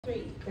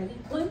Three. Ready?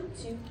 1,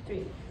 2,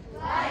 3.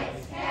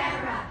 Lights,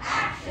 camera,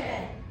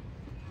 action!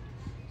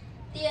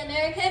 The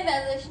American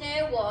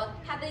Revolutionary War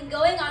had been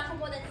going on for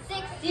more than 6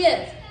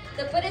 years.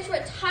 The British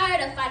were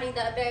tired of fighting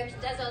the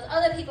Americans as well as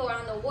other people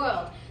around the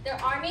world. Their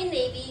army and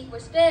navy were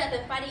split up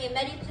and fighting in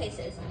many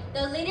places.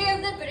 The leader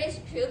of the British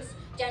troops,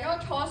 General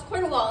Charles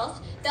Cornwallis,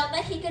 felt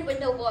that he could win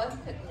the war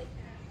quickly.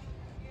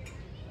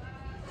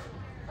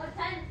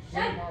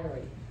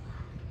 Attention!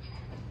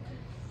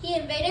 He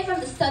invaded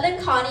from the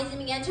southern colonies and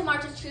began to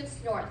march his troops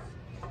north.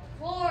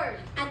 Forward!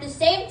 At the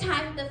same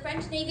time, the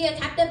French Navy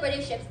attacked the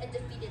British ships and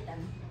defeated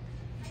them.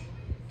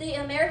 The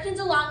Americans,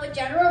 along with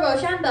General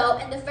Rochambeau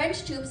and the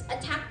French troops,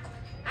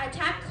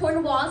 attacked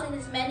Cornwallis and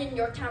his men in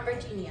Yorktown,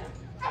 Virginia.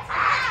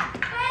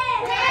 Attack!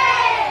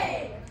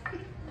 Hey!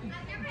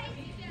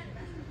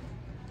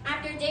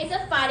 After days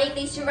of fighting,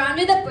 they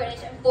surrounded the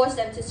British and forced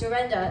them to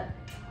surrender.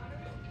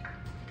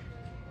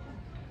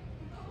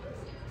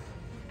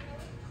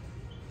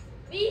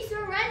 We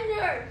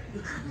surrender!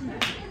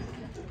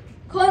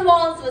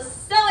 Cornwallis was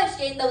so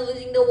ashamed of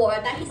losing the war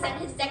that he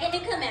sent his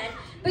second-in-command,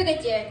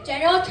 Brigadier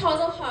General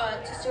Charles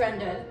O'Hara, to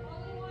surrender.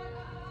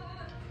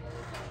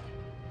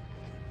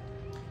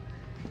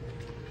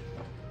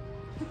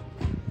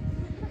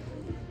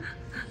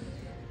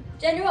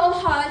 General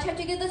O'Hara tried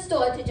to give the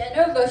sword to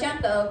General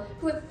Rochambeau,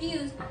 who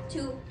refused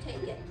to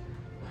take it.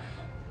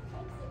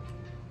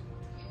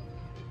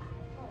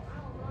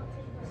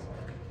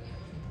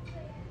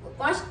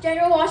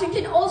 General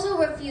Washington also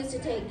refused to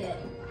take it.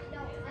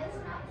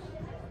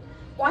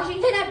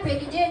 Washington had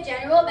Brigadier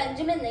General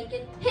Benjamin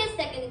Lincoln, his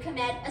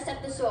second-in-command,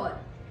 accept the sword.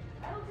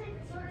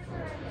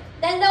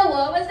 Then the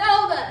war was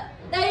over.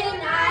 The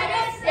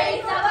United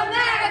States of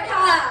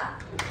America!